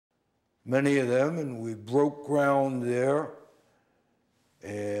many of them, and we broke ground there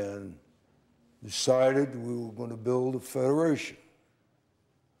and decided we were going to build a federation.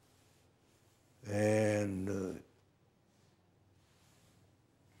 And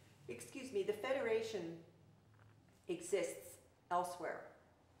excuse me, the federation exists elsewhere.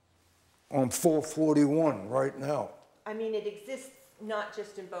 on 441 right now. I mean, it exists not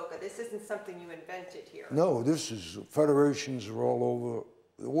just in Boca. This isn't something you invented here. No, federations are all over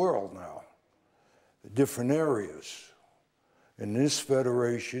the world now, different areas. And this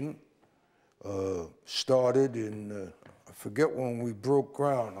federation started in, I forget when we broke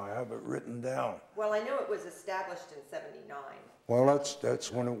ground. I have it written down. Well, I know it was established in '79. Well,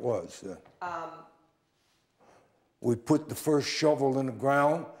 that's when it was. We put the first shovel in the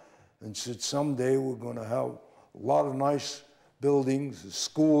ground and said someday we're going to have a lot of nice buildings, a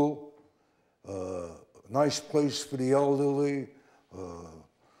school, a nice place for the elderly, a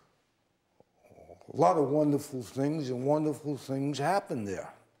lot of wonderful things, and wonderful things happen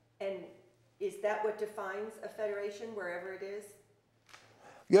there. And is that what defines a federation, wherever it is?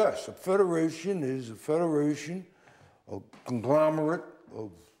 Yes, a federation is a federation, a conglomerate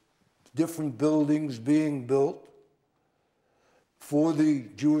of different buildings being built for the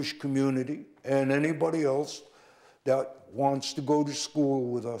Jewish community and anybody else that wants to go to school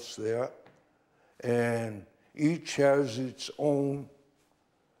with us there. And each has its own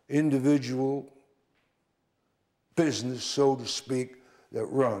individual business, so to speak, that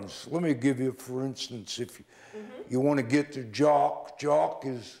runs. Let me give you, for instance, if you want to get to Jock. Jock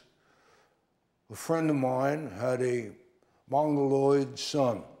is a friend of mine, had a Mongoloid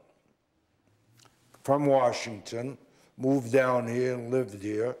son from Washington, moved down here and lived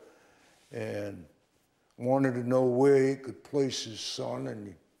here, and wanted to know where he could place his son,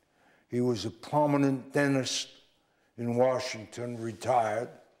 and he was a prominent dentist in Washington, retired,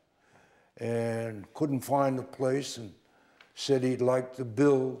 and couldn't find a place, and said he'd like to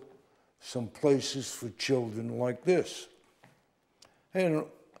build some places for children like this. And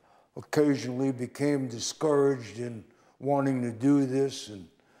occasionally became discouraged in wanting to do this, and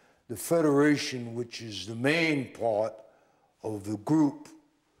the federation, which is the main part of the group,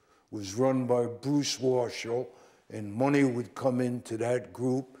 was run by Bruce Warshall, and money would come into that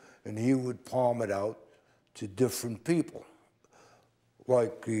group and he would palm it out to different people,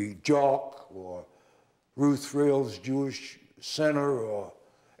 like the Jock or Ruth Rales Jewish Center or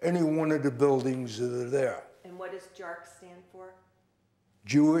any one of the buildings that are there. And what does JARC stand for?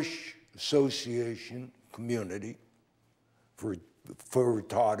 Jewish Association Community for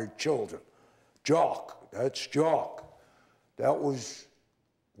Retarded Children. Jock, that's Jock. That was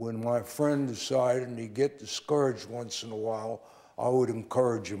when my friend decided, and he'd get discouraged once in a while, I would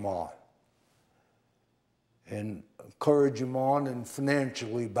encourage him on. And encourage him on and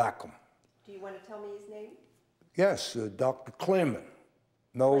financially back him. Do you want to tell me his name? Yes, Dr. Clayman,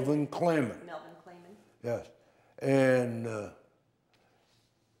 Melvin Clayman. Melvin Clayman. Yes. And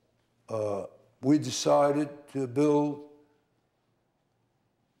we decided to build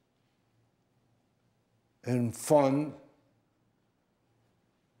and fund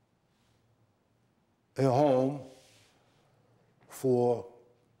a home for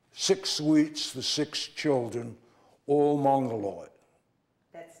 6 suites for 6 children, all Mongoloid.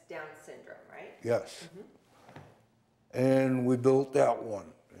 That's Down syndrome, right? Yes. And we built that one.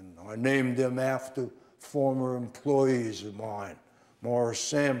 And I named them after former employees of mine. Morris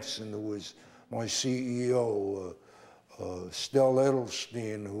Sampson, who was my CEO, Stell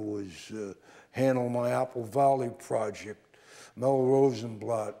Edelstein, who was handled my Apple Valley project, Mel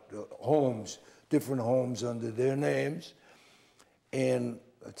Rosenblatt, homes, different homes under their names. And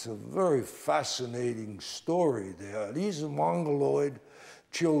it's a very fascinating story there. These are Mongoloid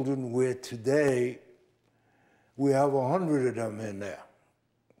children where today we have 100 of them in there,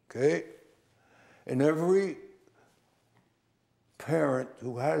 okay? And every parent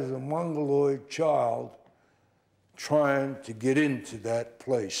who has a Mongoloid child trying to get into that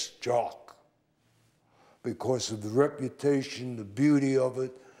place, Jock, because of the reputation, the beauty of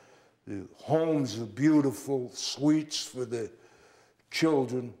it. The homes are beautiful, suites for the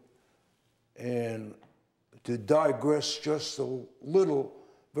children. And to digress just a little,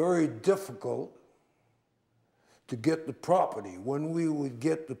 very difficult to get the property. When we would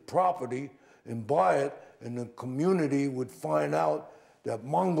get the property and buy it, and the community would find out that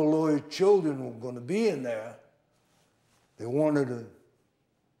Mongoloid children were going to be in there, they wanted to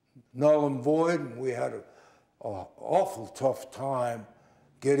null and void, and we had an awful tough time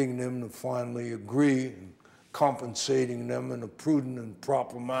getting them to finally agree and compensating them in a prudent and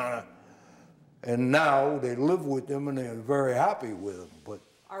proper manner. And now they live with them and they're very happy with them. But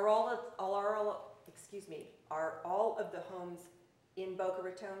Are all of the homes in Boca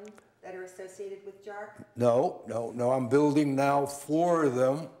Raton that are associated with JARC? No, I'm building now 4 of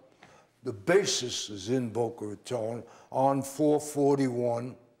them. The basis is in Boca Raton on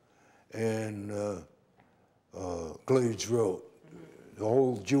 441 and Glades Road, the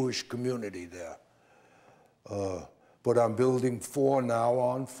whole Jewish community there. But I'm building 4 now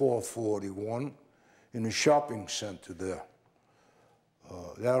on 441 in a shopping center there.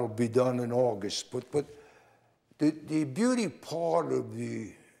 That'll be done in August. But the beauty part of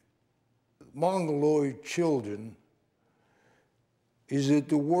the Mongoloid children is that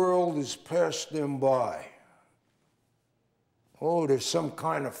the world has passed them by. Oh, there's some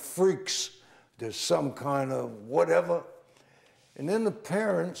kind of freaks, there's some kind of whatever. And then the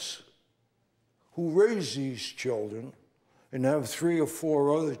parents who raise these children and have 3 or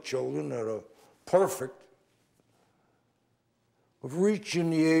 4 other children that are perfect, of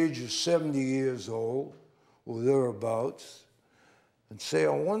reaching the age of 70 years old or thereabouts, and say, I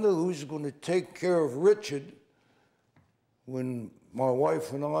wonder who's going to take care of Richard when my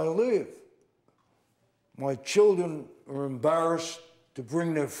wife and I leave. My children are embarrassed to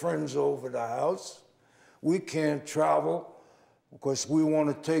bring their friends over the house. We can't travel because we want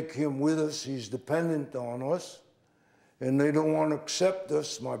to take him with us. He's dependent on us. And they don't want to accept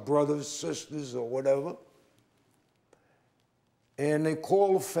us, my brothers, sisters, or whatever. And they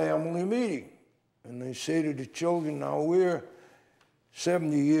call a family meeting. And they say to the children, now we're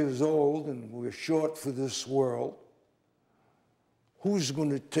 70 years old and we're short for this world. Who's going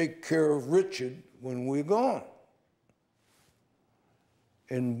to take care of Richard when we're gone?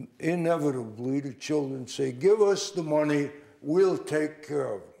 And inevitably the children say, give us the money, we'll take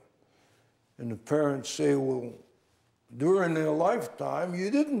care of him. And the parents say, well, during their lifetime, you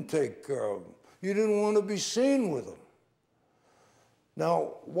didn't take care of him. You didn't want to be seen with him.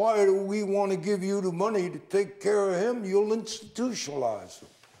 Now, why do we want to give you the money to take care of him? You'll institutionalize him.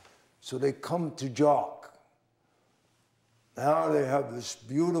 So they come to JARC. Now they have this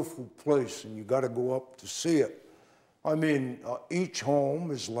beautiful place, and you got to go up to see it. I mean, each home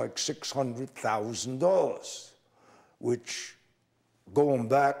is like $600,000, which going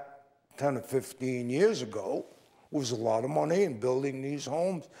back 10 or 15 years ago was a lot of money in building these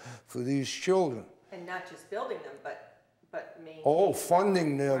homes for these children. And not just building them, but maintaining. Oh,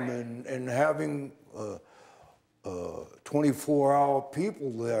 funding them, right. and having 24-hour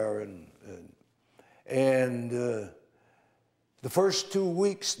people there. And the first 2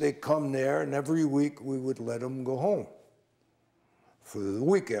 weeks they come there, and every week we would let them go home for the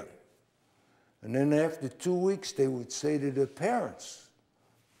weekend. And then after 2 weeks, they would say to their parents,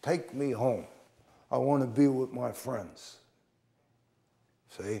 take me home. I want to be with my friends.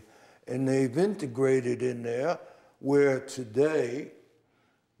 See? And they've integrated in there where today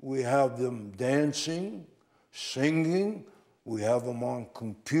we have them dancing, singing, we have them on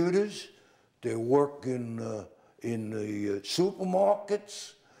computers, they work in the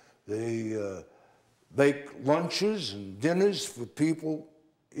supermarkets, they bake lunches and dinners for people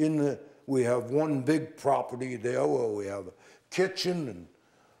we have one big property there where we have a kitchen and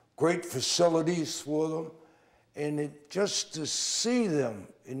great facilities for them. And just to see them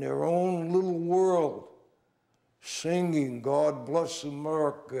in their own little world, singing God Bless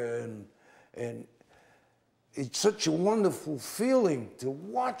America, and it's such a wonderful feeling to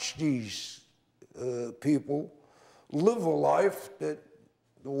watch these people live a life that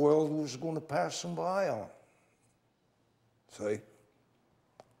the world was going to pass them by on. See?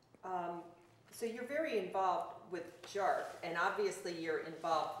 So you're very involved with JARC, and obviously you're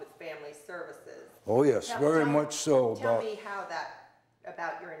involved with family services. Oh yes, very much so. Tell me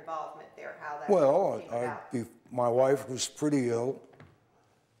about your involvement there, how that well, came about. My wife was pretty ill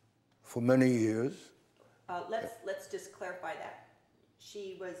for many years. Let's just clarify that.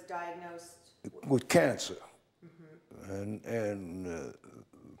 She was diagnosed with cancer, and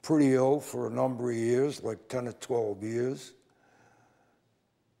pretty ill for a number of years, like 10 or 12 years,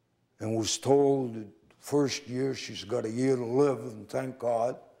 and was told the first year she's got a year to live, and thank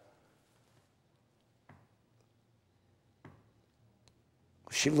God.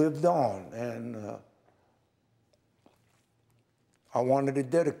 She lived on, and I wanted to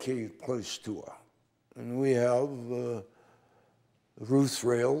dedicate a place to her. And we have Ruth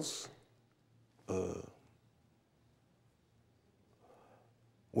Rales,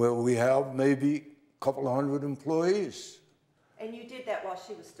 where we have maybe a couple of hundred employees. And you did that while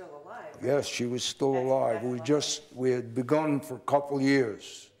she was still alive, right? Yes, she was still alive. We had begun for a couple of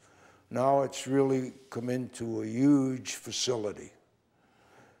years. Now it's really come into a huge facility.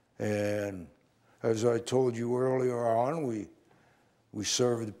 And as I told you earlier on, we We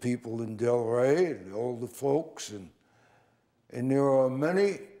serve the people in Delray, the older folks, and there are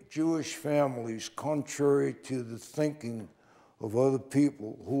many Jewish families, contrary to the thinking of other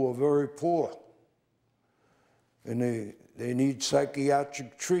people, who are very poor. And they need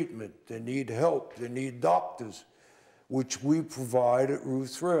psychiatric treatment, they need help, they need doctors, which we provide at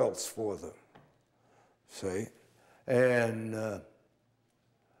Rales for them, see? And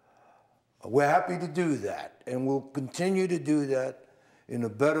we're happy to do that, and we'll continue to do that in a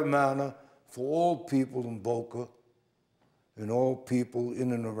better manner for all people in Boca and all people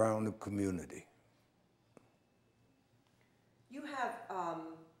in and around the community. You have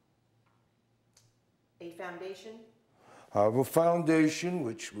a foundation? I have a foundation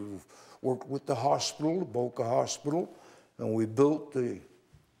which we've worked with the hospital, the Boca Hospital, and we built the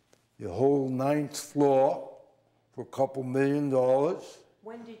whole 9th floor for $2 million.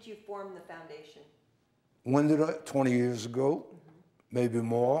 When did you form the foundation? When did I? 20 years ago, maybe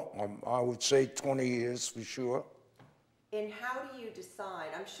more. I would say 20 years for sure. And how do you decide?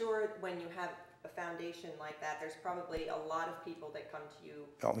 I'm sure when you have a foundation like that, there's probably a lot of people that come to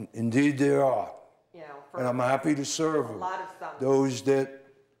you. Indeed there are. You know, And I'm happy to serve them. A lot of some. Those that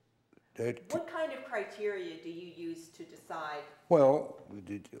what kind of criteria do you use to decide? Well,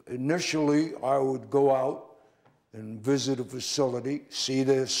 initially I would go out and visit a facility, see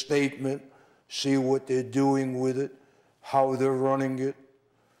their statement, see what they're doing with it, how they're running it.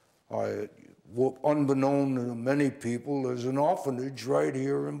 Unbeknown to many people, there's an orphanage right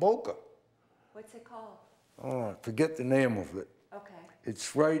here in Boca. What's it called? Oh, I forget the name of it. Okay.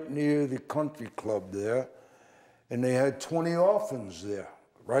 It's right near the country club there, and they had 20 orphans there,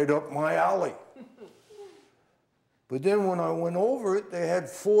 right up my alley. But then when I went over it, they had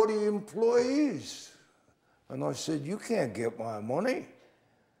 40 employees. And I said, you can't get my money.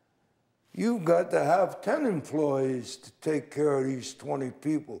 You've got to have 10 employees to take care of these 20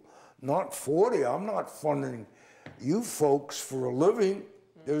 people, not 40. I'm not funding you folks for a living.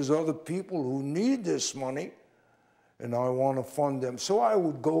 There's other people who need this money, and I want to fund them. So I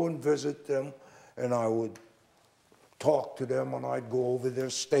would go and visit them, and I would talk to them, and I'd go over their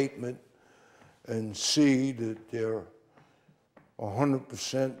statement and see that they're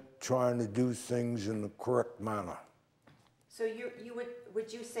 100% trying to do things in the correct manner. So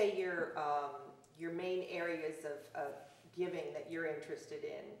would you say your main areas of giving that you're interested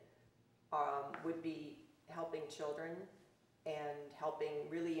in would be helping children and helping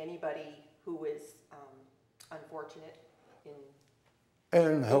really anybody who is unfortunate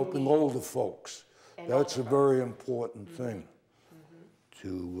and helping older folks. That's a very important thing,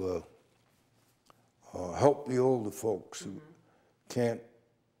 to help the older folks who can't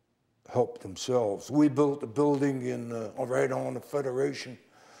help themselves. We built a building right on the Federation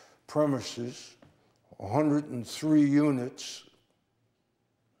premises, 103 units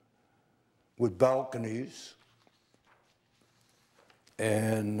with balconies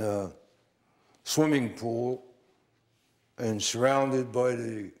and swimming pool, and surrounded by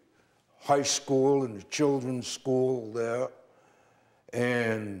the high school and the children's school there.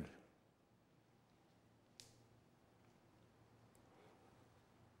 And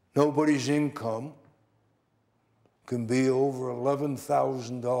nobody's income can be over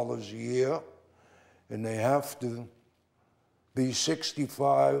 $11,000 a year, and they have to be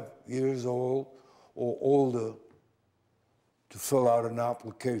 65 years old or older to fill out an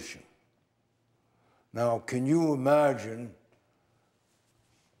application. Now, can you imagine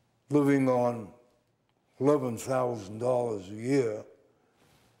living on $11,000 a year?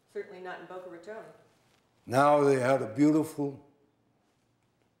 Certainly not in Boca Raton. Now they had a beautiful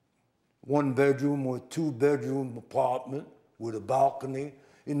 1-bedroom or 2-bedroom apartment with a balcony.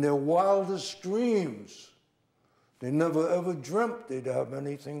 In their wildest dreams, they never ever dreamt they'd have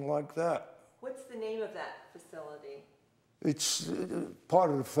anything like that. What's the name of that facility? It's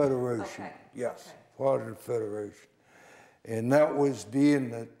part of the Federation. Okay. Yes, okay. Part of the Federation. And that was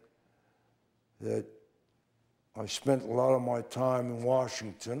being that I spent a lot of my time in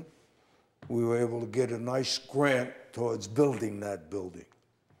Washington. We were able to get a nice grant towards building that building.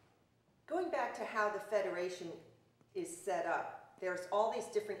 Going back to how the Federation is set up, there's all these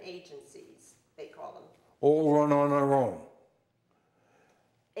different agencies, they call them. All run on their own.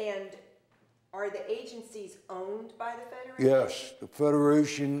 And are the agencies owned by the Federation? Yes, the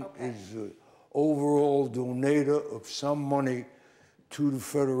Federation is the overall donator of some money to the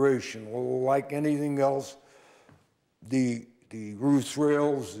Federation. Well, like anything else, the Ruth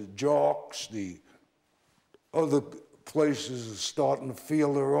Rales, the Jocks, the other places are starting to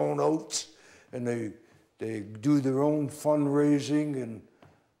feel their own oats, and they do their own fundraising, and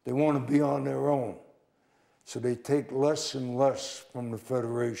they want to be on their own. So they take less and less from the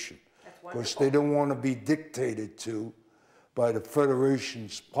Federation. That's Because wonderful. they don't want to be dictated to by the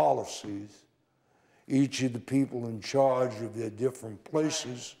Federation's policies. Each of the people in charge of their different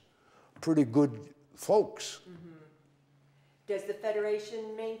places, pretty good folks. Does the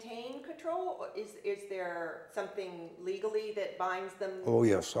Federation maintain control? Or is there something legally that binds them? Oh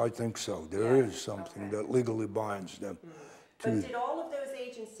yes, I think so. There Yeah, is something okay. that legally binds them. But did all of those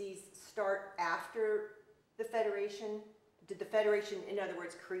agencies start after the Federation? Did the Federation, in other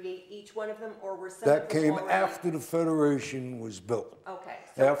words, create each one of them, or were some That of them came already? after the Federation was built. Okay.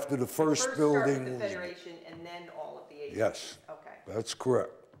 After the first start building with the was- Federation and then all of the agencies? Yes, Okay. that's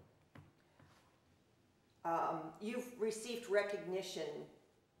correct. You've received recognition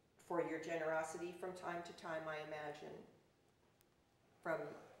for your generosity from time to time, I imagine, from,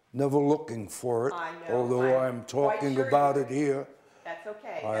 Never looking for it, I know, although I'm I'm quite talking sure about you- it here. that's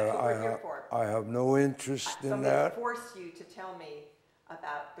okay, that's what we're here for. I have no interest in Somebody that. forced you to tell me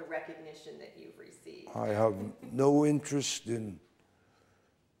about the recognition that you've received. I have no interest in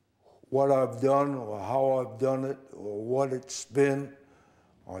what I've done or how I've done it or what it's been.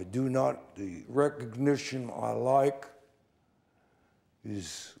 I do not. The recognition I like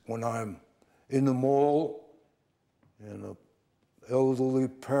is when I'm in the mall and an elderly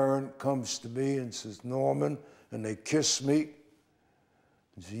parent comes to me and says, Norman, and they kiss me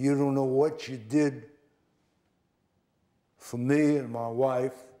and say, you don't know what you did for me and my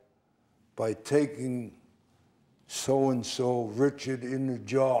wife by taking so-and-so Richard in the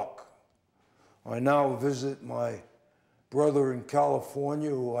jock. I now visit my brother in California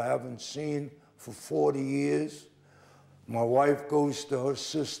who I haven't seen for 40 years. My wife goes to her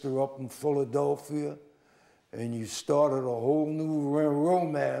sister up in Philadelphia, and you started a whole new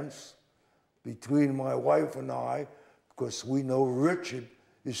romance between my wife and I, because we know Richard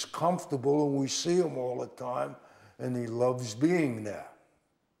is comfortable and we see him all the time, and he loves being there.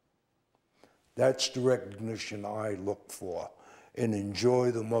 That's the recognition I look for and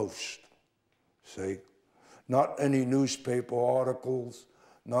enjoy the most. See? Not any newspaper articles,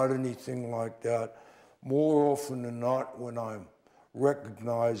 not anything like that. More often than not, when I'm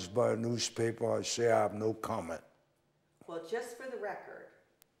recognized by a newspaper, I say I have no comment. Well, just for the record,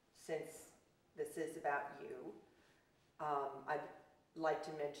 since this is about you, I'd like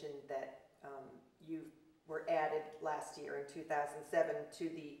to mention that you were added last year in 2007 to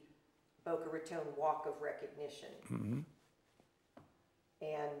the Boca Raton Walk of Recognition. Mm-hmm.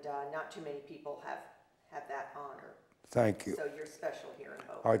 And not too many people have that honor. Thank you. So you're special here in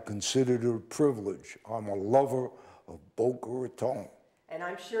Boca. I consider it a privilege. I'm a lover of Boca Raton. And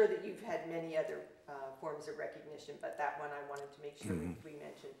I'm sure that you've had many other forms of recognition, but that one I wanted to make sure we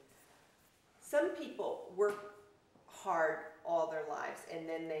mentioned. Some people work hard all their lives, and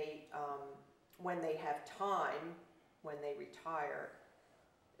then they, when they have time, when they retire,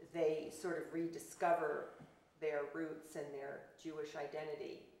 they sort of rediscover their roots and their Jewish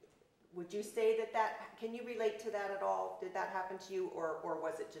identity. Would you say that can you relate to that at all? Did that happen to you, or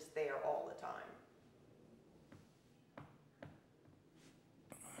was it just there all the time?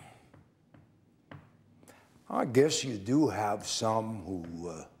 I guess you do have some who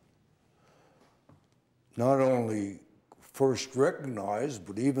not only first recognize,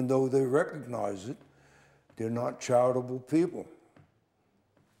 but even though they recognize it, they're not charitable people.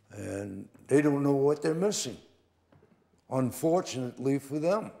 And they don't know what they're missing, unfortunately for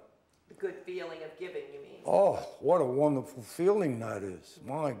them. The good feeling of giving, you mean? Oh, what a wonderful feeling that is.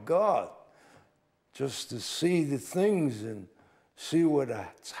 My God. Just to see the things and see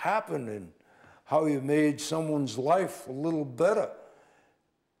what's happened and how you made someone's life a little better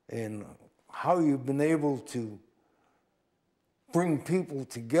and how you've been able to bring people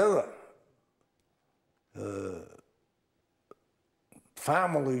together.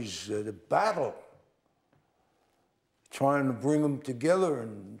 Families that battle, trying to bring them together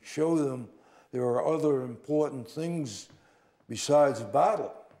and show them there are other important things besides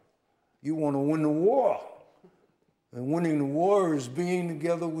battle. You want to win the war, and winning the war is being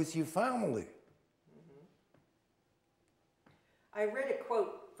together with your family. I read a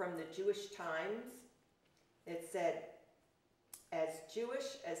quote from the Jewish Times. It said, "As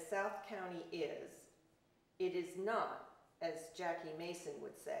Jewish as South County is, it is not, as Jackie Mason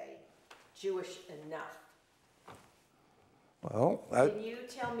would say, Jewish enough." Well, Can you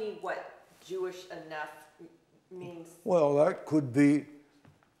tell me what Jewish enough means? well, that could be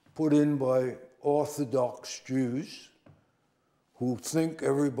put in by Orthodox Jews who think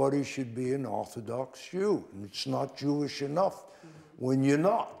everybody should be an Orthodox Jew. And it's not Jewish enough when you're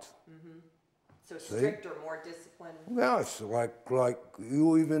not. So strict or more disciplined? Yes, like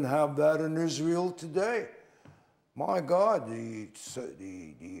you even have that in Israel today. my God,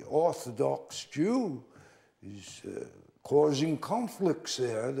 the Orthodox Jew is causing conflicts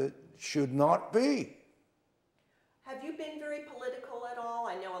there that should not be. Have you been very political at all?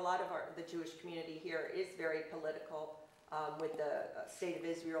 I know a lot of the Jewish community here is very political with the State of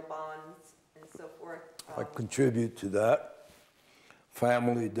Israel bonds and so forth. I contribute to that.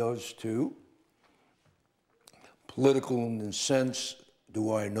 Family does too. Political in the sense,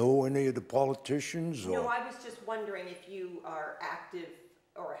 do I know any of the politicians? No, I was just wondering if you are active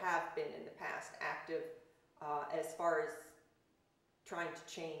or have been in the past active as far as trying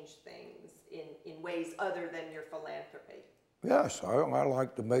to change things in ways other than your philanthropy. Yes, I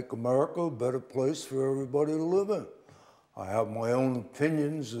like to make America a better place for everybody to live in. I have my own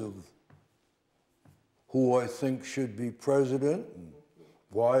opinions of who I think should be president and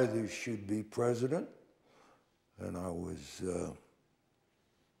why they should be president. And I was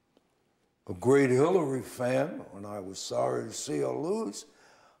a great Hillary fan, and I was sorry to see her lose.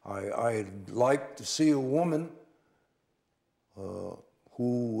 I'd like to see a woman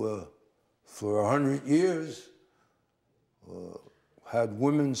who, for 100 years, had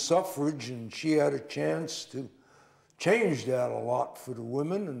women's suffrage, and she had a chance to change that a lot for the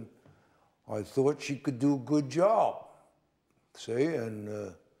women, and I thought she could do a good job, see,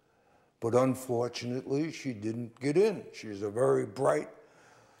 and but unfortunately she didn't get in. She's a very bright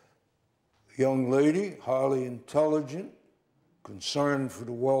young lady, highly intelligent, concerned for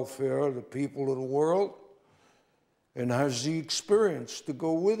the welfare of the people of the world, and has the experience to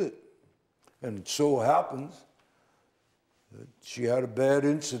go with it. And it so happens that she had a bad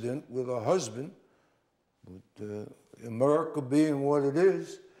incident with her husband, but America being what it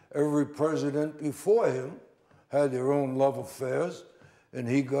is, every president before him had their own love affairs, and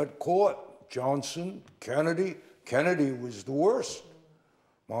he got caught. Johnson, Kennedy. Kennedy was the worst.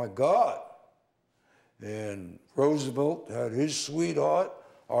 My God. And Roosevelt had his sweetheart.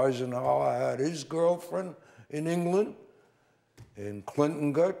 Eisenhower had his girlfriend in England. And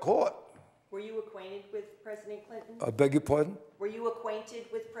Clinton got caught. Were you acquainted with President Clinton? I beg your pardon? Were you acquainted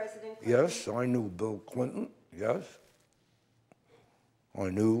with President Clinton? Yes, I knew Bill Clinton, yes. I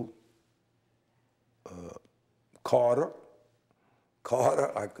knew Carter.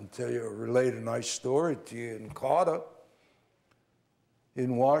 Carter, I can tell you, relate a nice story to you. And Carter,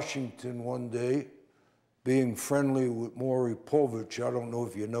 in Washington one day, being friendly with Maury Povich, I don't know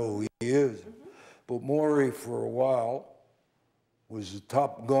if you know who he is, but Maury, for a while, was the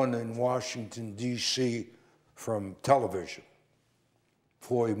top gun in Washington, D.C. from television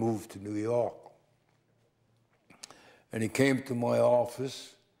before he moved to New York. And he came to my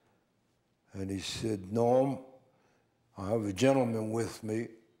office and he said, Norm, I have a gentleman with me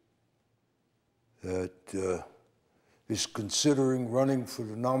that is considering running for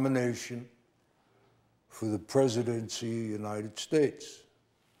the nomination for the presidency of the United States.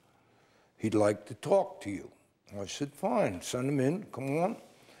 He'd like to talk to you. I said, fine, send him in, come on.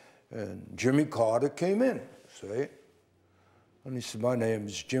 And Jimmy Carter came in, see? And he said, my name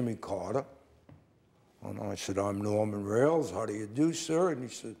is Jimmy Carter. And I said, I'm Norman Rales. How do you do, sir? And he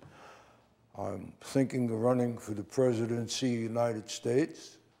said, I'm thinking of running for the presidency of the United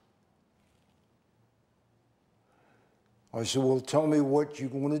States. I said, well, tell me what you're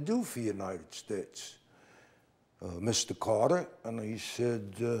going to do for the United States, Mr. Carter. And he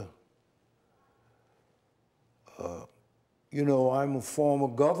said, you know, I'm a former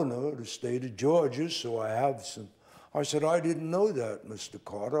governor of the state of Georgia, so I have some. I said, I didn't know that, Mr.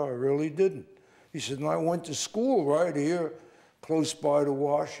 Carter. I really didn't. He said, and I went to school right here, close by to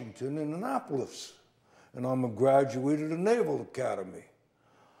Washington in Annapolis. And I'm a graduate of the Naval Academy.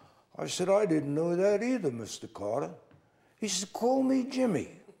 I said, I didn't know that either, Mr. Carter. He said, call me Jimmy.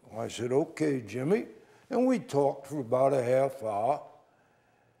 I said, okay, Jimmy. And we talked for about a half hour.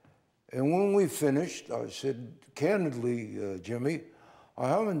 And when we finished, I said, candidly, Jimmy, I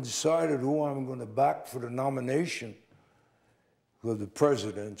haven't decided who I'm going to back for the nomination for the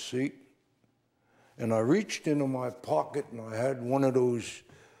presidency. And I reached into my pocket and I had one of those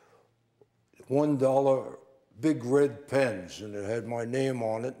 $1 big red pens, and it had my name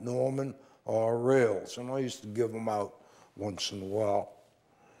on it, Norman R. Rales. And I used to give them out once in a while.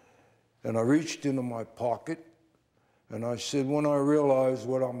 And I reached into my pocket and I said, when I realize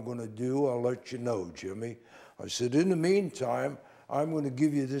what I'm going to do, I'll let you know, Jimmy. I said, in the meantime, I'm going to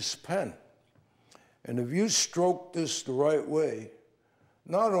give you this pen. And if you stroke this the right way,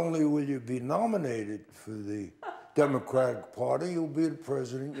 not only will you be nominated for the Democratic Party, you'll be the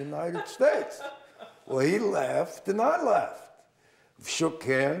President of the United States. Well, he laughed and I laughed. Shook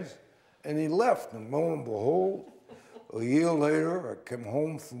hands and he left. And lo and behold, a year later, I came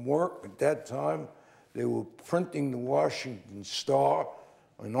home from work. At that time, they were printing the Washington Star,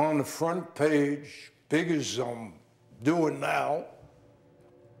 and on the front page, big as I'm doing now,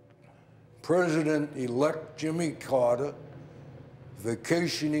 President-elect Jimmy Carter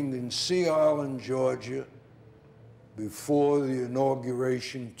vacationing in Sea Island, Georgia, before the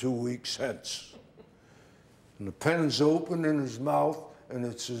inauguration 2 weeks hence. And the pen's open in his mouth, and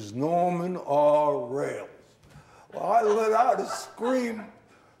it says, Norman R. Rales. Well, I let out a scream,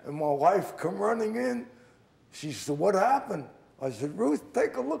 and my wife come running in. She said, what happened? I said, Ruth,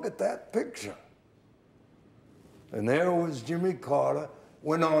 take a look at that picture. And there was Jimmy Carter,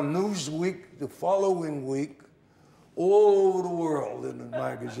 went on Newsweek the following week, all over the world in the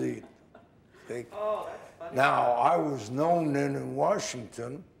magazine. Oh, that's funny. Now, I was known then in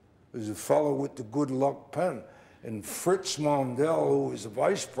Washington as a fellow with the good luck pen. And Fritz Mondell, who was the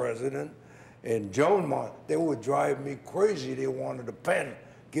vice president, and Joan Mondell, they would drive me crazy. They wanted a pen.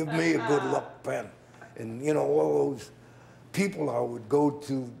 Give me a good luck pen. And, you know, all those people I would go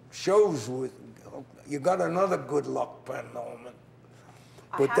to shows with, you got another good luck pen, Norman.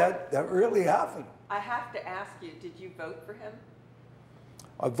 But that really happened. I have to ask you, did you vote for him?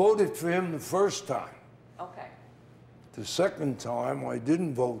 I voted for him the first time. Okay. The second time, I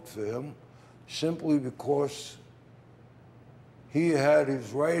didn't vote for him simply because he had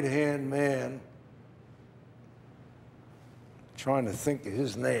his right-hand man, trying to think of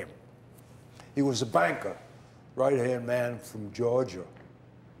his name. He was a banker, right-hand man from Georgia,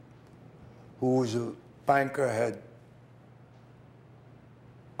 who was a banker, had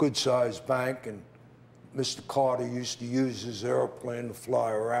good-sized bank, and Mr. Carter used to use his airplane to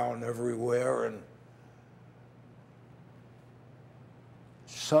fly around everywhere, and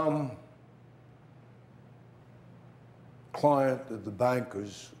some client of the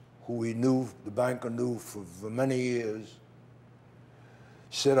banker's, who he knew, the banker knew for many years,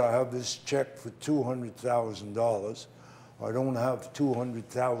 said, I have this check for $200,000. I don't have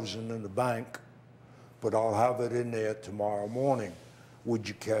 $200,000 in the bank, but I'll have it in there tomorrow morning. Would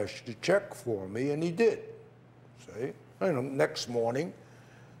you cash the check for me? And he did. See? And next morning,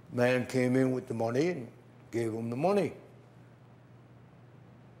 man came in with the money and gave him the money.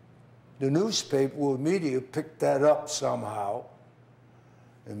 The newspaper or media picked that up somehow,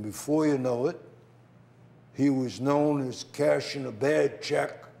 and before you know it, he was known as cashing a bad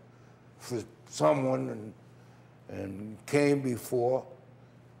check for someone and came before,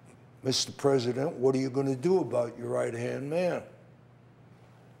 Mr. President, what are you going to do about your right-hand man?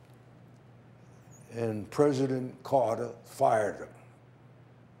 And President Carter fired him.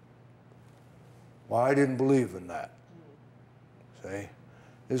 Well, I didn't believe in that. See?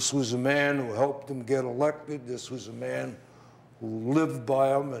 This was a man who helped him get elected. This was a man who lived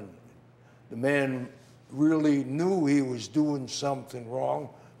by him, and the man really knew he was doing something wrong,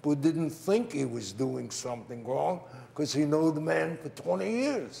 but didn't think he was doing something wrong because he knew the man for 20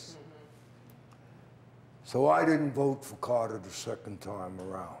 years. So I didn't vote for Carter the second time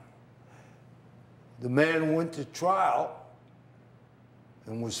around. The man went to trial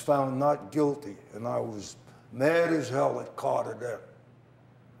and was found not guilty, and I was mad as hell at Carter then,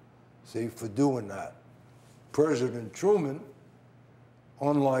 see, for doing that. President Truman,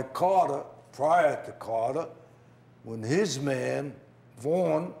 unlike Carter, prior to Carter, when his man,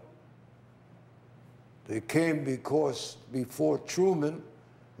 Vaughn, they came before Truman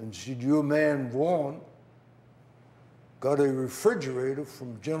and said, your man, Vaughn, got a refrigerator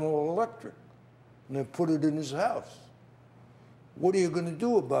from General Electric, and they put it in his house. What are you going to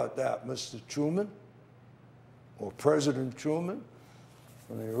do about that, Mr. Truman? Or President Truman?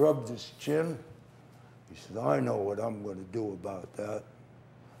 And he rubbed his chin. He said, I know what I'm going to do about that.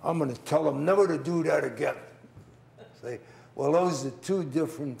 I'm going to tell him never to do that again. See? Well, those are two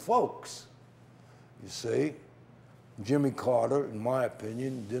different folks, you see. Jimmy Carter, in my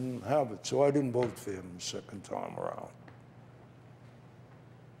opinion, didn't have it, so I didn't vote for him the second time around.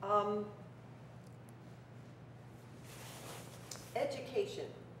 Education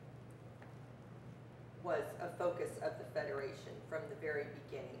was a focus of the Federation from the very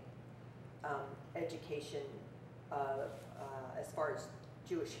beginning. Education as far as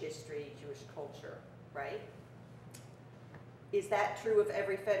Jewish history, Jewish culture, right? Is that true of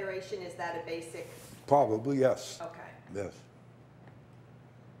every federation? Is that a basic? Probably, yes. Okay. Yes.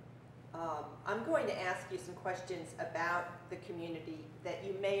 I'm going to ask you some questions about the community that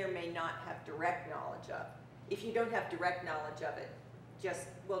you may or may not have direct knowledge of. If you don't have direct knowledge of it,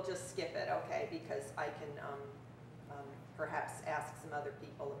 we'll just skip it, okay? Because I can perhaps ask some other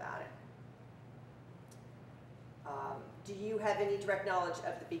people about it. Do you have any direct knowledge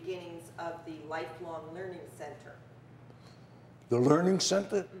of the beginnings of the Lifelong Learning Center? The Learning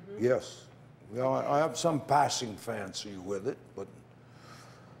Center? Mm-hmm. Yes. Yeah, I have some passing fancy with it, but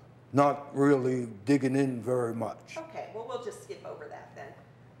not really digging in very much. Okay, well, we'll just skip over that then.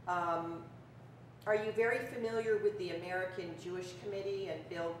 Are you very familiar with the American Jewish Committee and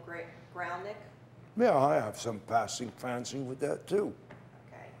Bill Graunik? Yeah, I have some passing fancy with that too.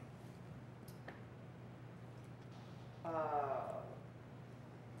 Okay.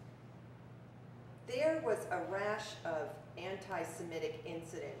 There was a rash of anti-Semitic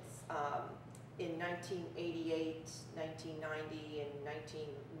incidents in 1988, 1990, and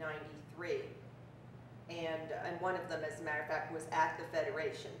 1993. And one of them, as a matter of fact, was at the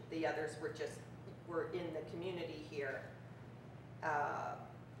Federation. The others were in the community here.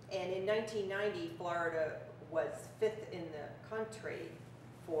 And in 1990, Florida was 5th in the country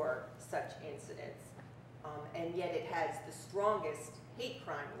for such incidents. And yet it has the strongest hate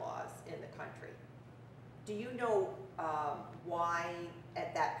crime laws in the country. Do you know why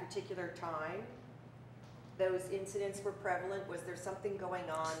at that particular time those incidents were prevalent? Was there something going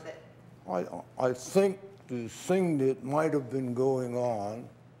on that... I think the thing that might have been going on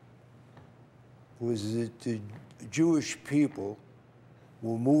was that the Jewish people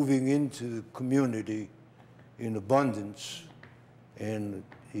were moving into the community in abundance, and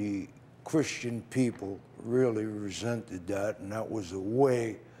the Christian people really resented that, and that was a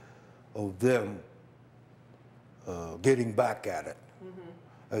way of them getting back at it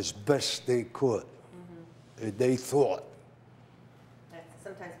as best they could. They thought.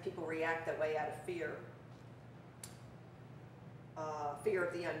 Sometimes people react that way out of fear. Fear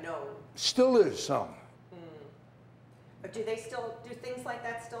of the unknown. Still is some. But do things like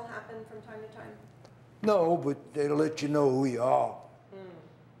that still happen from time to time? No, but they let you know who you are.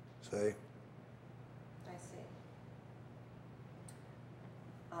 Say. I see.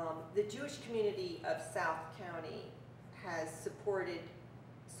 The Jewish community of South County has supported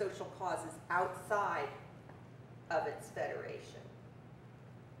social causes outside of its federation.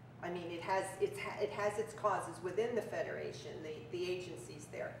 I mean, it has its causes within the federation, the agencies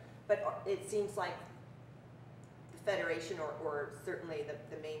there, but it seems like the federation, or certainly the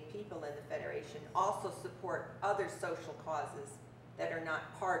main people in the federation, also support other social causes that are not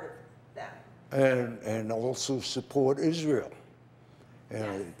part of them. And also support Israel.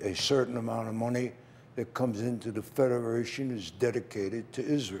 And Yes. a certain amount of money that comes into the Federation is dedicated to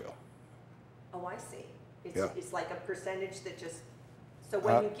Israel. Oh, I see. Yeah. It's like a percentage that just, so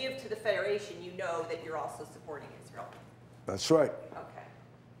when you give to the Federation, you know that you're also supporting Israel. That's right. Okay.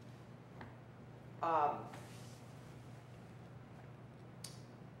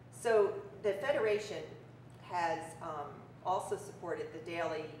 So the Federation has also supported the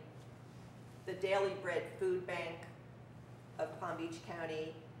Daily Bread Food Bank of Palm Beach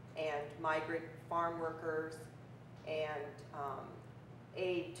County, and migrant farm workers, and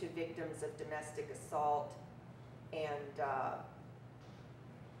aid to victims of domestic assault, and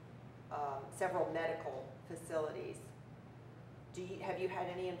several medical facilities. Have you had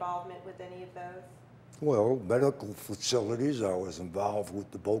any involvement with any of those? Well, medical facilities, I was involved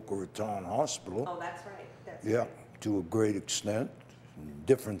with the Boca Raton Hospital. Oh, that's right. That's Yeah, right. to a great extent.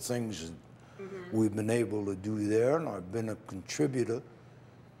 Different things that we've been able to do there, and I've been a contributor,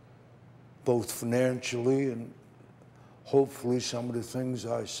 both financially and hopefully some of the things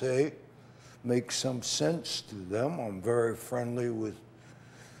I say make some sense to them. I'm very friendly with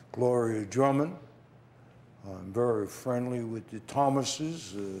Gloria Drummond. I'm very friendly with the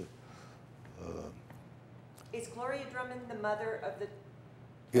Thomases. Is Gloria Drummond the mother of the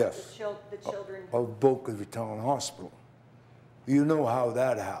Yes, children? of Boca Raton Hospital. You know how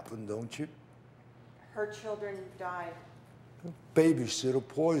that happened, don't you? Her children died Babysitter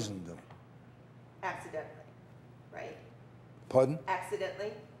poisoned them. accidentally, right? Pardon?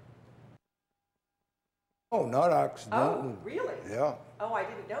 Accidentally? Oh, not accidentally. Oh, really? Yeah, Oh, I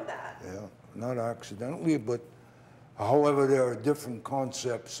didn't know that. yeah, not accidentally, but however, there are different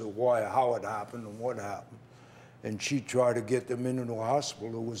concepts of how it happened and what happened. And she tried to get them into a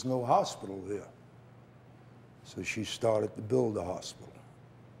hospital. There was no hospital there. So she started to build a hospital.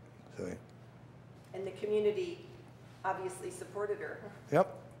 See? And the community obviously supported her.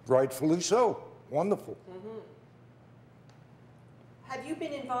 Yep, rightfully so. Wonderful. Have you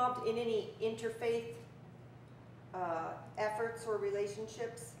been involved in any interfaith efforts or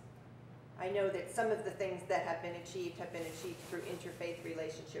relationships? I know that some of the things that have been achieved through interfaith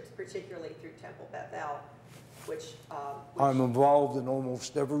relationships, particularly through Temple Bethel, which I'm involved in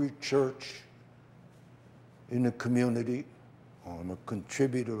almost every church in the community. I'm a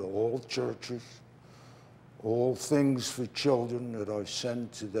contributor to all churches, all things for children that I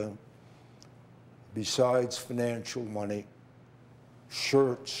send to them, besides financial money.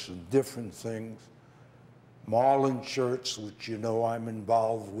 shirts and different things. Marlin shirts, which you know I'm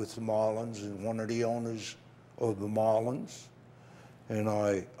involved with the Marlins and one of the owners of the Marlins. And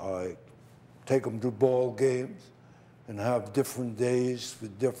I take them to ball games and have different days for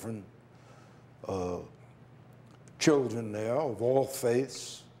different children there of all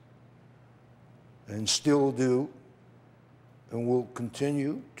faiths, and still do, and will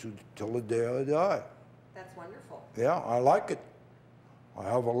continue till the day I die. That's wonderful. Yeah, I like it. I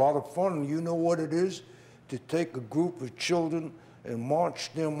have a lot of fun. You know what it is to take a group of children and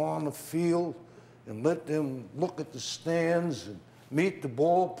march them on the field and let them look at the stands and meet the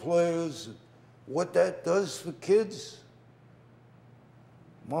ball players, and what that does for kids.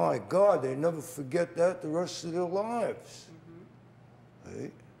 My God, they never forget that the rest of their lives. Mm-hmm.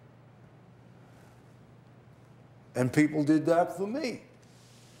 Right? And people did that for me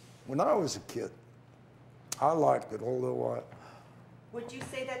when I was a kid. I liked it, although Would you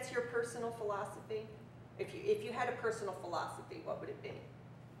say that's your personal philosophy? If you had a personal philosophy, what would it be?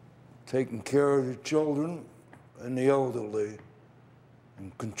 Taking care of the children and the elderly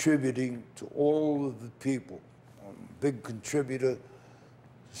and contributing to all of the people. I'm a big contributor to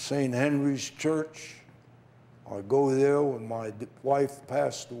St. Henry's Church. I go there when my wife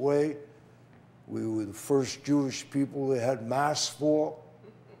passed away. We were the first Jewish people they had Mass for.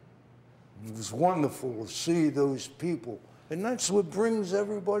 It was wonderful to see those people. And that's what brings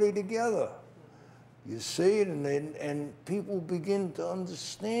everybody together. You see, and people begin to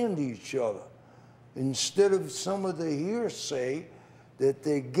understand each other. Instead of some of the hearsay that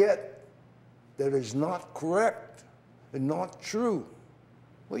they get that is not correct and not true.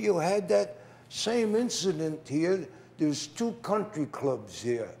 Well, you had that same incident here. There's 2 country clubs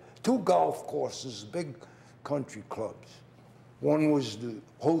here, 2 golf courses, big country clubs. One was the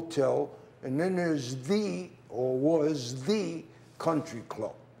hotel, and then there's was the country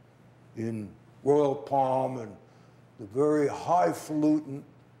club in Royal Palm, and the very highfalutin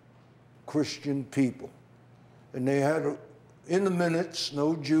Christian people. And they had, in the minutes,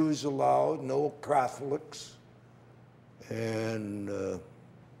 no Jews allowed, no Catholics, and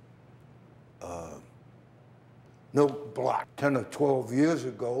no black. 10 or 12 years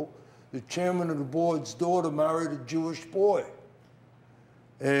ago, the chairman of the board's daughter married a Jewish boy.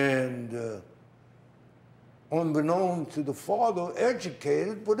 And unbeknown to the father,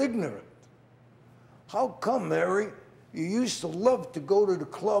 educated but ignorant. How come, Mary? You used to love to go to the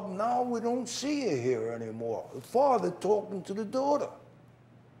club, now we don't see you here anymore. The father talking to the daughter.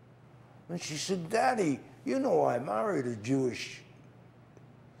 And she said, Daddy, you know I married a Jewish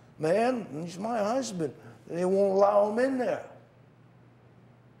man, and he's my husband. And they won't allow him in there.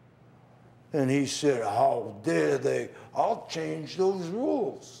 And he said, how dare they? I'll change those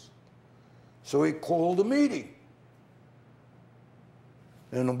rules. So he called a meeting.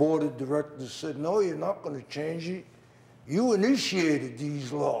 And the board of directors said, no, you're not going to change it. You initiated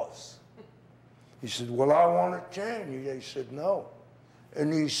these laws. He said, well, I want to change. They said, no.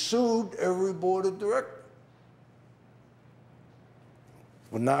 And he sued every board of directors.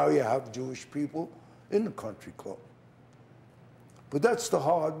 Well, now you have Jewish people in the country club. But that's the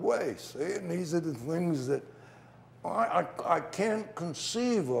hard way, see? And these are the things that I can't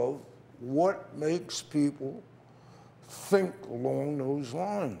conceive of what makes people think along those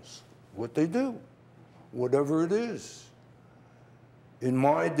lines, what they do, whatever it is. In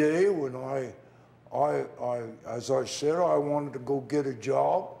my day, when as I said, I wanted to go get a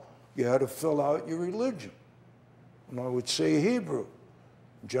job, you had to fill out your religion. And I would say Hebrew.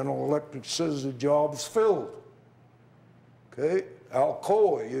 General Electric says the job's filled. Okay?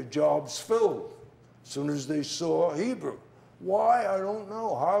 Alcoa, your job's filled. As soon as they saw Hebrew. Why? I don't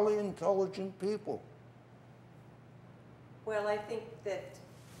know. Highly intelligent people. Well, I think that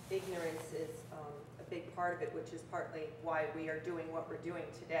ignorance is a big part of it, which is partly why we are doing what we're doing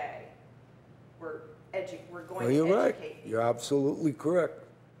today. We're going to You're educate right. people. You're absolutely correct.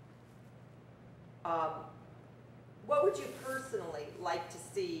 What would you personally like to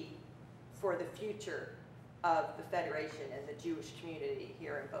see for the future of the Federation and the Jewish community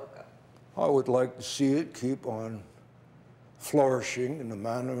here in Boca? I would like to see it keep on flourishing in the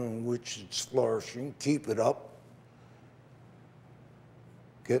manner in which it's flourishing, keep it up,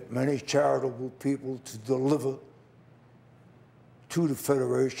 get many charitable people to deliver to the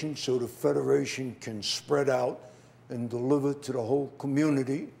Federation so the Federation can spread out and deliver to the whole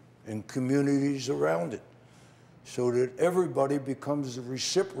community and communities around it so that everybody becomes a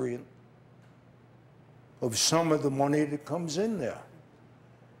recipient of some of the money that comes in there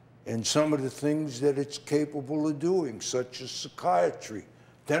and some of the things that it's capable of doing, such as psychiatry,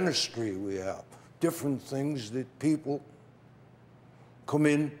 dentistry we have, different things that people come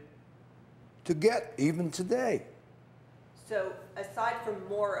in to get, even today. So aside from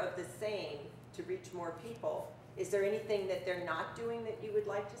more of the same to reach more people, is there anything that they're not doing that you would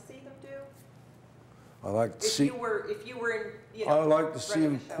like to see them do? I like to If see. you were in, you I know, like to see running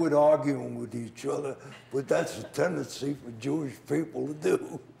them the show. quit arguing with each other, but that's a tendency for Jewish people to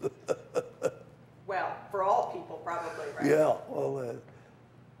do. Well, for all people probably, right? Yeah, well,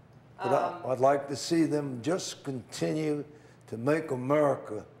 but I'd like to see them just continue to make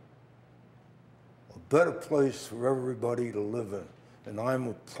America a better place for everybody to live in. And I'm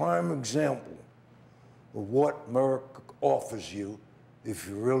a prime example of what America offers you if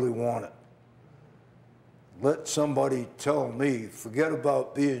you really want it. Let somebody tell me, forget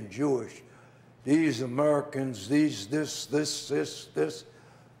about being Jewish, these Americans, these, this.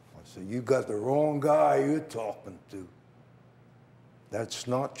 I said, you got the wrong guy you're talking to. That's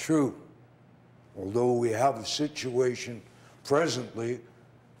not true. Although we have a situation presently,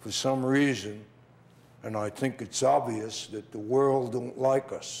 for some reason, and I think it's obvious that the world don't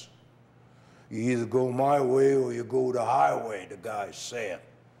like us. You either go my way or you go the highway, the guy's saying.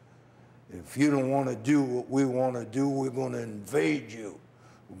 If you don't want to do what we want to do, we're going to invade you.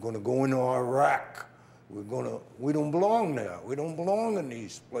 We're going to go into Iraq. We don't belong there. We don't belong in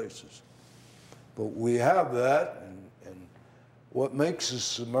these places. But we have that, and what makes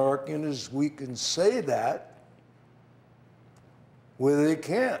us American is we can say that where they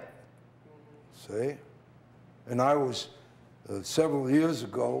can't. See? And I was, several years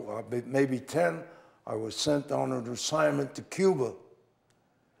ago, maybe 10, I was sent on an assignment to Cuba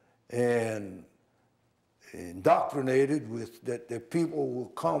and indoctrinated with that the people will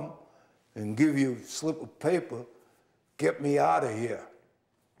come and give you a slip of paper, get me out of here.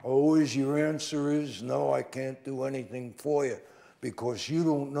 Always your answer is, no, I can't do anything for you, because you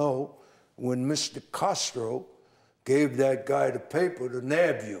don't know when Mr. Castro gave that guy the paper to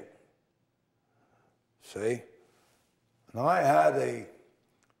nab you. See? And I had a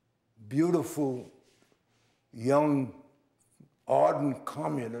beautiful young ardent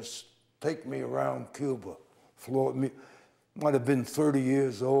communist take me around Cuba, might have been 30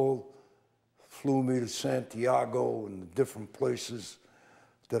 years old, flew me to Santiago and the different places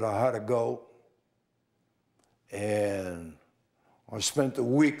that I had to go. And I spent a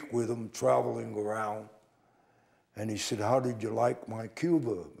week with him traveling around. And he said, how did you like my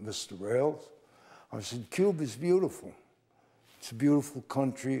Cuba, Mr. Rales? I said, Cuba's beautiful. It's a beautiful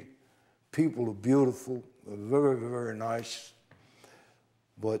country. People are beautiful. They're very, very nice.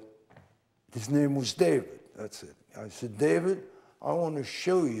 But his name was David. That's it. I said, David, I want to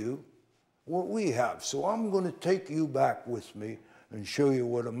show you what we have. So I'm going to take you back with me and show you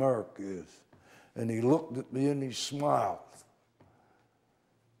what America is. And he looked at me and he smiled.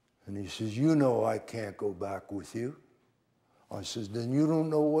 And he says, you know I can't go back with you. I says, then you don't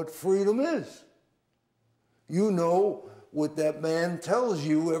know what freedom is. You know what that man tells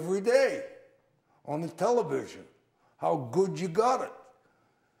you every day on the television, how good you got it.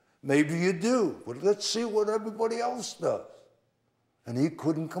 Maybe you do, but let's see what everybody else does. And he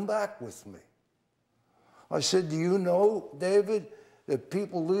couldn't come back with me. I said, do you know, David, that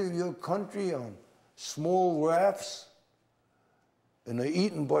people leave your country on small rafts and they're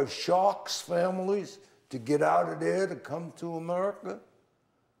eaten by sharks, families, to get out of there to come to America?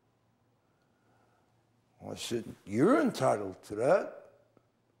 I said, you're entitled to that.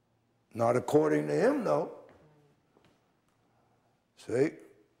 Not according to him, though. See?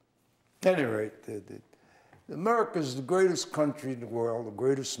 At any rate, America's the greatest country in the world, the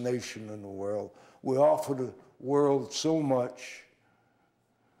greatest nation in the world. We offer the world so much,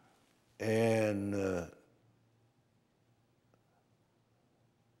 and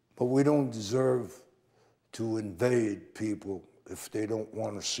but we don't deserve to invade people if they don't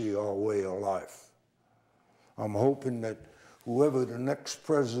want to see our way of life. I'm hoping that whoever the next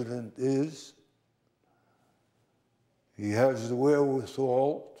president is, he has the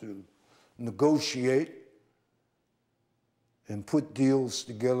wherewithal to negotiate and put deals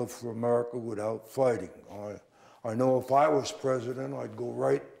together for America without fighting. I know if I was president, I'd go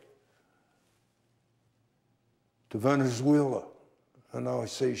right to Venezuela. And I would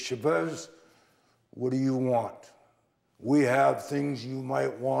say, Chavez, what do you want? We have things you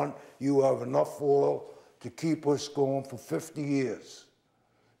might want. You have enough oil to keep us going for 50 years.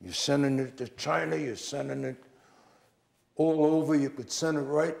 You're sending it to China, you're sending it all over, you could send it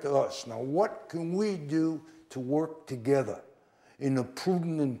right to us. Now, what can we do to work together in a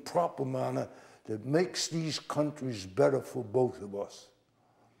prudent and proper manner that makes these countries better for both of us?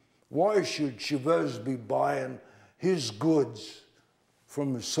 Why should Chavez be buying his goods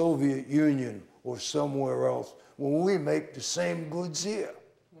from the Soviet Union or somewhere else when we make the same goods here.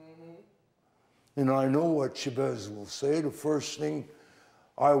 And I know what Chavez will say. The first thing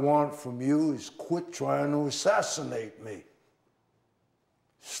I want from you is quit trying to assassinate me.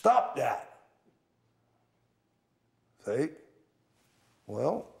 Stop that. See?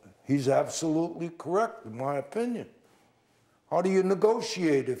 Well, he's absolutely correct, in my opinion. How do you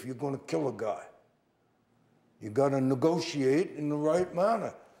negotiate if you're going to kill a guy? You got to negotiate in the right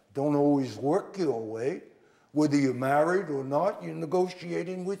manner. Don't always work your way. Whether you're married or not, you're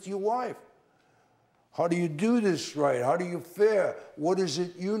negotiating with your wife. How do you do this right? How do you fare? What is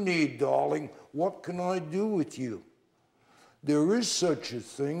it you need, darling? What can I do with you? There is such a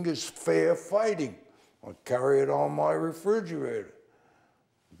thing as fair fighting. I carry it on my refrigerator.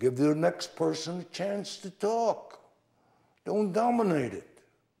 Give the next person a chance to talk. Don't dominate it.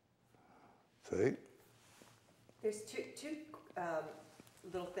 See? There's two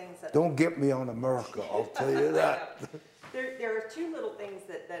little things that... Don't get me on America, I'll tell you that. There are two little things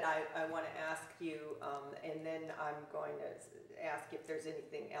that I want to ask you, and then I'm going to ask if there's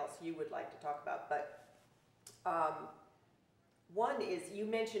anything else you would like to talk about. But one is, you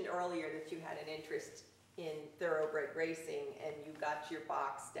mentioned earlier that you had an interest in thoroughbred racing, and you got your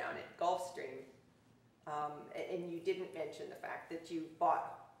box down at Gulfstream, and you didn't mention the fact that you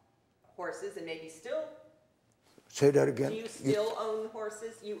bought horses, and maybe still... Say that again? Do you still own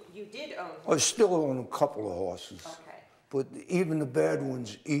horses? You did own horses. I still own a couple of horses. Okay. But even the bad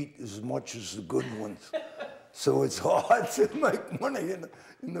ones eat as much as the good ones. So it's hard to make money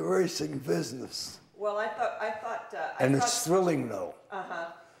in the racing business. Well, I thought. It's thrilling though. Uh-huh.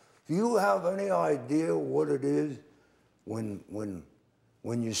 Do you have any idea what it is when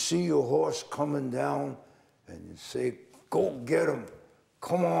you see your horse coming down and you say, go get him,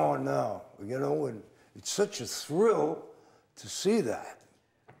 come on now, you know, and it's such a thrill to see that.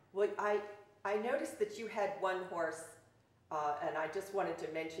 Well, I noticed that you had one horse, and I just wanted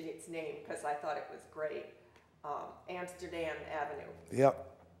to mention its name because I thought it was great, Amsterdam Avenue. Yep,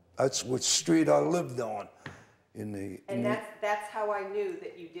 that's what street I lived on. That's how I knew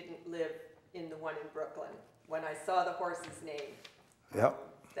that you didn't live in the one in Brooklyn. When I saw the horse's name, yep.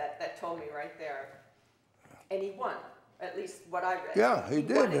 That told me right there. And he won, at least what I read. Yeah, he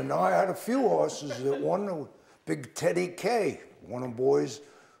did, and I had a few horses that won. Big Teddy K, one of the boys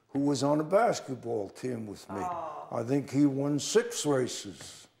who was on the basketball team with me. Oh. I think he won 6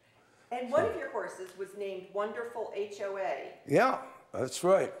 races. And one of your horses was named Wonderful HOA. Yeah, that's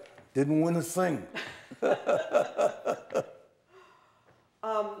right. Didn't win a thing.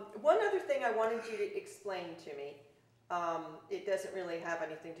 One other thing I wanted you to explain to me, it doesn't really have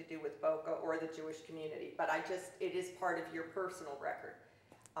anything to do with Boca or the Jewish community, but it is part of your personal record.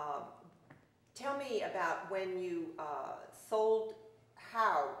 Tell me about when you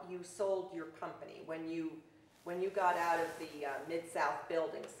how you sold your company, when you got out of the Mid-South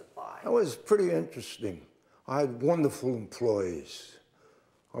Building Supply. That was pretty interesting. I had wonderful employees.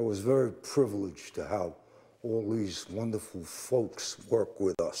 I was very privileged to have all these wonderful folks work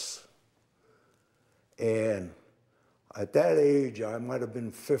with us. And at that age, I might have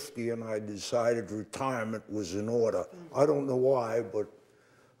been 50, and I decided retirement was in order. I don't know why, but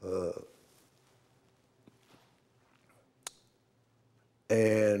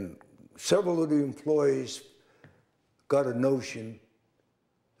and several of the employees got a notion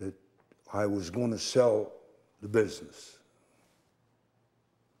that I was going to sell the business.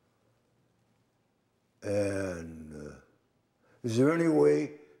 And is there any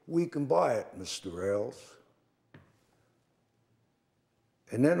way we can buy it, Mr. Rales?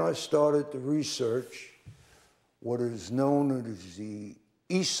 And then I started to research what is known as the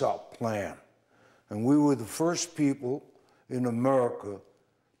ESOP plan. And we were the first people in America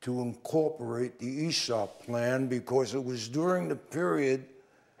to incorporate the ESOP plan because it was during the period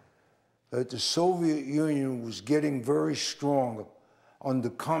that the Soviet Union was getting very strong under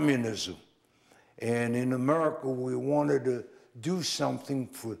communism. And in America, we wanted to do something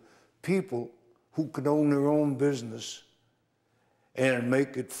for people who could own their own business and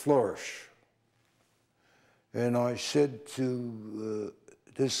make it flourish. And I said to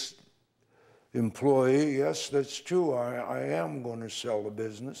this employee, yes, that's true, I am going to sell the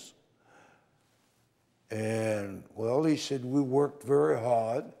business. And, well, he said, we worked very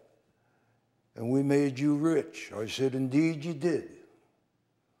hard and we made you rich. I said, indeed you did.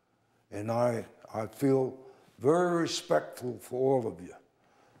 And I feel very respectful for all of you.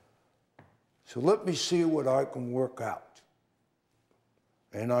 So let me see what I can work out.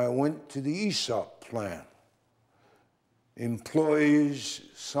 And I went to the ESOP plan. Employees,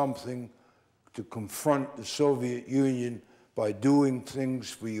 something to confront the Soviet Union by doing things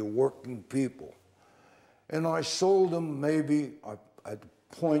for your working people. And I sold them maybe, at the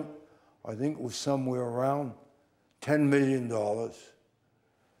point, I think it was somewhere around $10 million.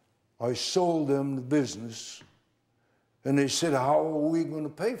 I sold them the business, and they said, how are we going to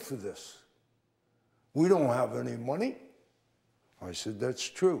pay for this? We don't have any money. I said, that's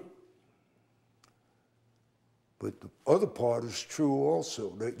true. But the other part is true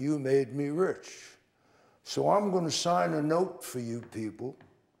also, that you made me rich. So I'm going to sign a note for you people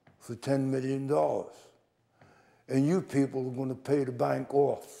for $10 million. And you people are going to pay the bank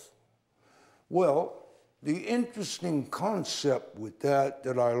off. Well, the interesting concept with that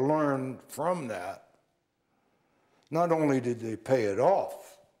I learned from that, not only did they pay it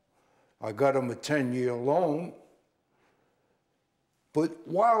off, I got them a 10-year loan, but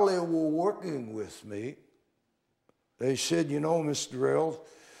while they were working with me, they said, you know, Mr. Rales,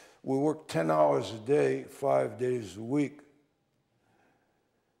 we work 10 hours a day, 5 days a week.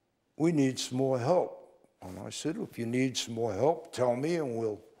 We need some more help. And I said, if you need some more help, tell me and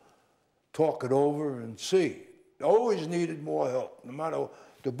we'll talk it over and see. They always needed more help. No matter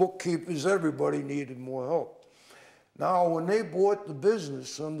the bookkeepers, everybody needed more help. Now, when they bought the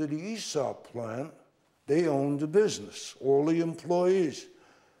business under the ESOP plan, they owned the business, all the employees.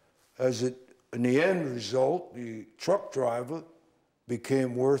 In the end result, the truck driver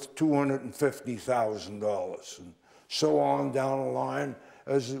became worth $250,000, and so on down the line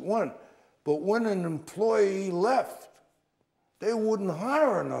as it went. But when an employee left, they wouldn't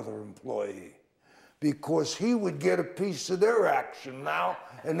hire another employee because he would get a piece of their action now,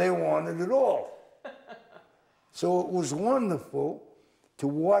 and they wanted it all. So it was wonderful to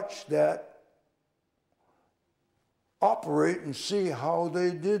watch that operate and see how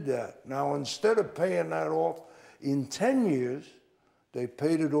they did that. Now, instead of paying that off in 10 years, they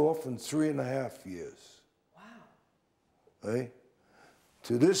paid it off in 3.5 years. Wow. Okay?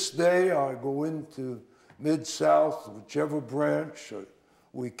 To this day, I go into Mid-South, whichever branch,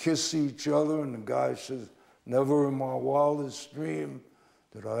 we kiss each other, and the guy says, never in my wildest dream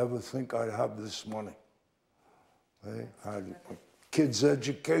did I ever think I'd have this money. Okay? I had a kids'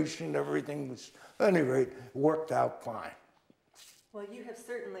 education, everything was, at any rate, it worked out fine. Well, you have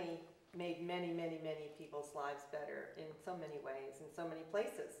certainly made many, many, many people's lives better in so many ways, in so many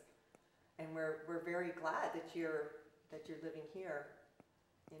places. And we're very glad that you're living here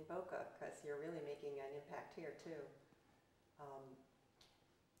in Boca, because you're really making an impact here too.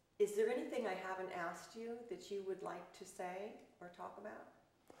 Is there anything I haven't asked you that you would like to say or talk about?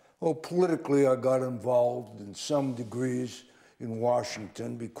 Well, politically, I got involved in some degrees in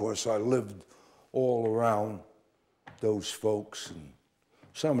Washington because I lived all around those folks, and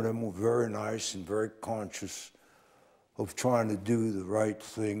some of them were very nice and very conscious of trying to do the right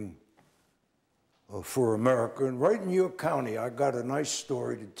thing for America. And right in your county, I got a nice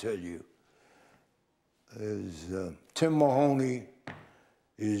story to tell you. Tim Mahoney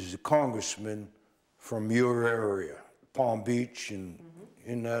is a congressman from your area, Palm Beach and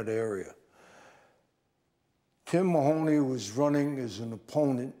in that area. Tim Mahoney was running as an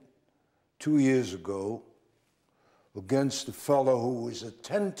opponent 2 years ago against a fellow who was a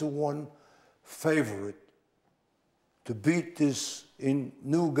 10-to-1 favorite to beat this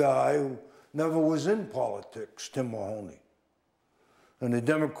new guy who never was in politics, Tim Mahoney. And the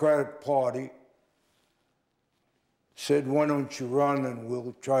Democratic Party said, why don't you run and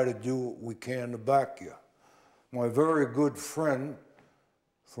we'll try to do what we can to back you. My very good friend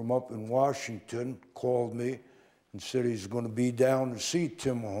from up in Washington called me and said he's going to be down to see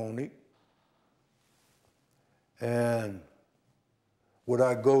Tim Mahoney. And would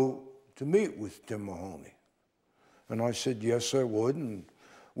I go to meet with Tim Mahoney? And I said, yes, I would. And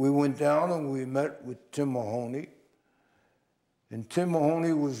we went down and we met with Tim Mahoney. And Tim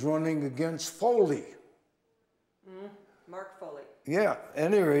Mahoney was running against Foley. Mark Foley. Yeah, at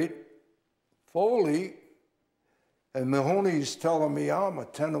any rate, Foley, and Mahoney's telling me I'm a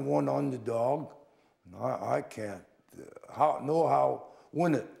 10-to-1 underdog. And I can't know how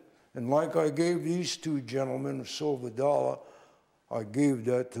win it. And like I gave these two gentlemen a silver dollar, I gave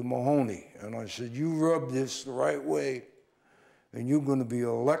that to Mahoney. And I said, you rub this the right way, and you're going to be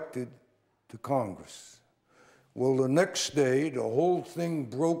elected to Congress. Well, the next day, the whole thing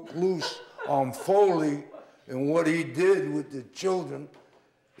broke loose on Foley and what he did with the children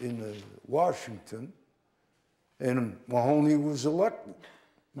in Washington. And Mahoney was elected.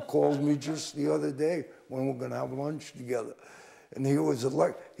 He called me just the other day when we're going to have lunch together. And he was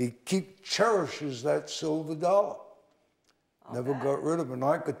elected. He cherishes that silver dollar. Never got rid of it. And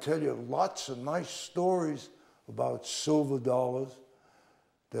I could tell you lots of nice stories about silver dollars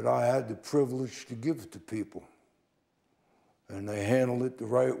that I had the privilege to give to people. And they handled it the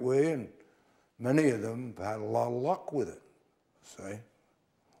right way. And many of them have had a lot of luck with it, see? A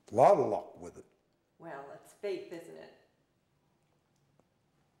lot of luck with it. Well, it's faith, isn't it?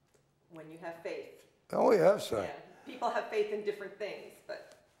 When you have faith. Oh, yes, Yeah. People have faith in different things,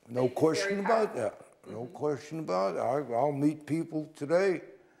 but no faith is question very about powerful. that. No question about it. I'll meet people today,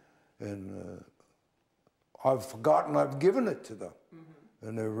 and I've forgotten I've given it to them,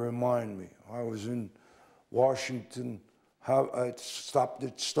 and they remind me. I was in Washington. I stopped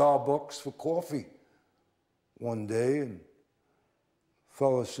at Starbucks for coffee one day, and the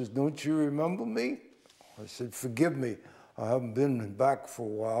fellow says, "Don't you remember me?" I said, "Forgive me. I haven't been back for a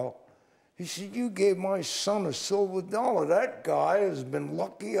while." He said, "You gave my son a silver dollar. That guy has been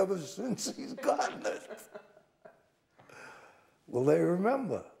lucky ever since he's gotten it." Well, they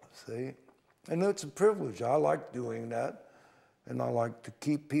remember, see? And it's a privilege. I like doing that, and I like to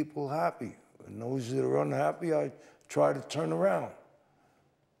keep people happy. And those that are unhappy, I try to turn around,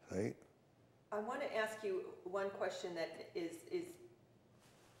 see? I want to ask you one question that is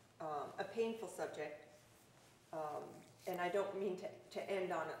a painful subject, and I don't mean to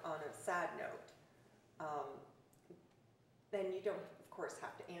end on a sad note. Then you don't, of course,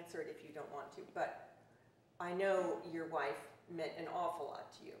 have to answer it if you don't want to, but I know your wife meant an awful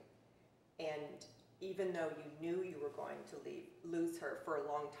lot to you. And even though you knew you were going to lose her for a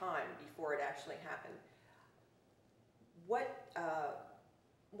long time before it actually happened, what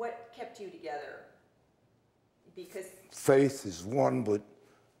kept you together? Because Faith is one, but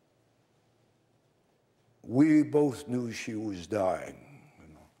we both knew she was dying.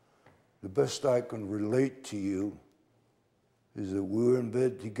 You know. The best I can relate to you is that we were in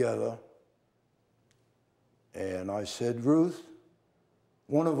bed together, and I said, "Ruth,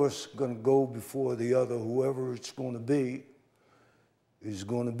 one of us is going to go before the other. Whoever it's going to be is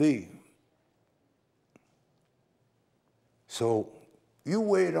going to be. So you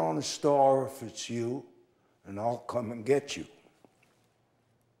wait on a star if it's you, and I'll come and get you.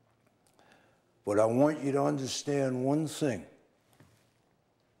 But I want you to understand one thing,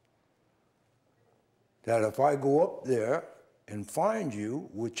 that if I go up there and find you,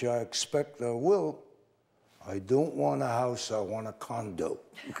 which I expect I will, I don't want a house, I want a condo."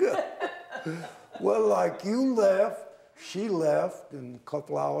 Well, like you left, she left, and a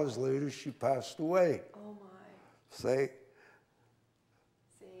couple hours later she passed away. oh my, See?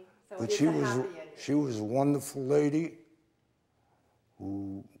 so But it is a happy ending. she was a wonderful lady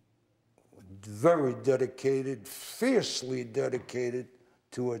who was very dedicated, fiercely dedicated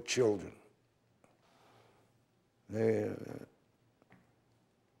to her children.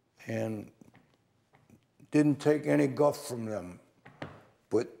 And didn't take any guff from them.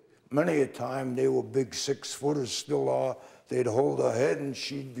 But many a time they were big 6-footers, still are. They'd hold her head and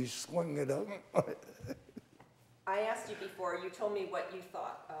she'd be swinging up. I asked you before, you told me what you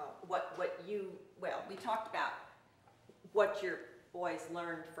thought, well, we talked about what your boys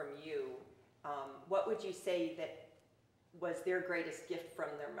learned from you. What would you say that was their greatest gift from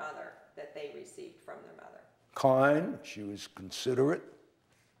their mother, that they received from their mother? Kind, she was considerate,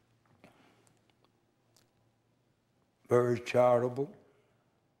 very charitable,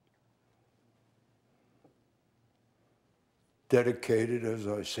 dedicated, as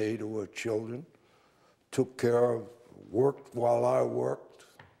I say, to her children, took care of, worked while I worked,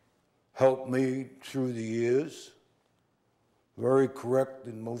 helped me through the years, very correct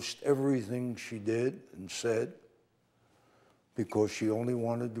in most everything she did and said, because she only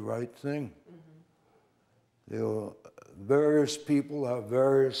wanted the right thing. Mm-hmm. There were various people have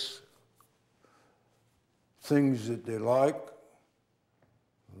various things that they like.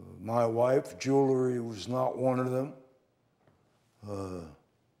 My wife, jewelry was not one of them.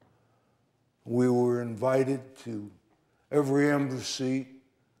 We were invited to every embassy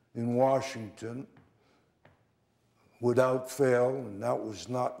in Washington without fail, and that was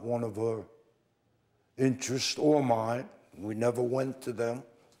not one of her interests or mine. We never went to them.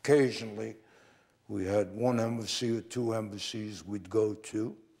 Occasionally, we had one embassy or two embassies we'd go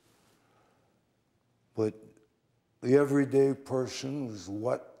to. But the everyday person was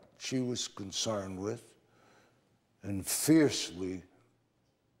what she was concerned with, and fiercely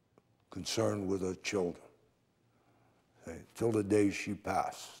concerned with her children, till the day she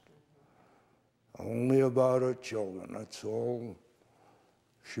passed. Only about her children, that's all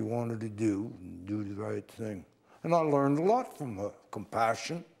she wanted to do, and do the right thing. And I learned a lot from her.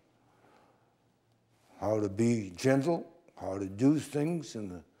 Compassion, how to be gentle, how to do things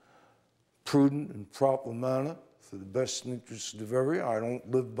in a prudent and proper manner for the best interest of everyone. I don't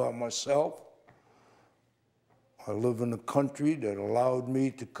live by myself. I live in a country that allowed me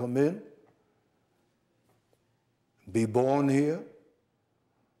to come in, be born here,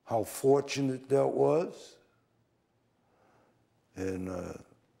 how fortunate that was. And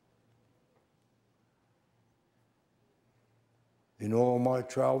in all my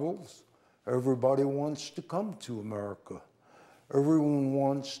travels, everybody wants to come to America. Everyone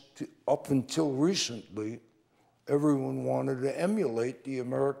wants to, up until recently, everyone wanted to emulate the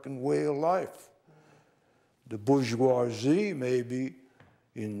American way of life. The bourgeoisie, maybe,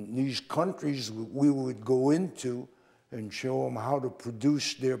 in these countries we would go into and show them how to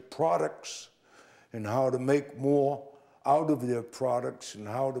produce their products and how to make more out of their products and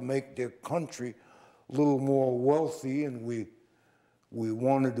how to make their country a little more wealthy, and we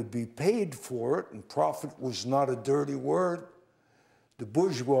wanted to be paid for it, and profit was not a dirty word. The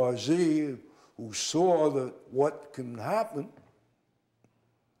bourgeoisie, who saw that what can happen,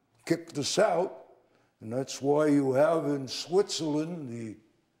 kicked us out, and that's why you have in Switzerland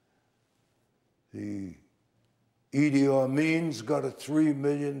the Idi Amin's got a $3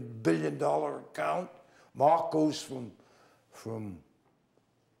 billion account. Marcos from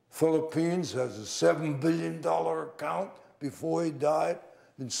Philippines has a $7 billion account before he died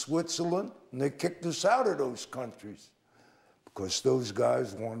in Switzerland, and they kicked us out of those countries because those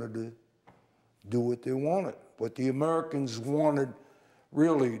guys wanted to do what they wanted. But the Americans wanted,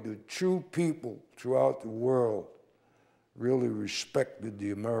 really, the true people throughout the world really respected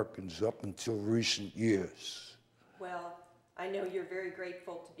the Americans up until recent years. Well, I know you're very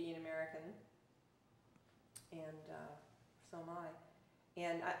grateful to be an American, and so am I.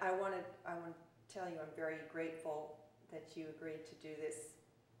 And I want to tell you I'm very grateful that you agreed to do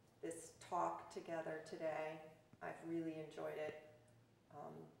this talk together today. I've really enjoyed it,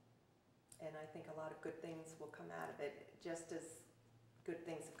 and I think a lot of good things will come out of it, just as good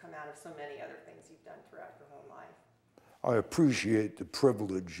things have come out of so many other things you've done throughout your whole life. I appreciate the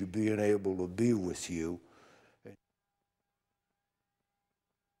privilege of being able to be with you.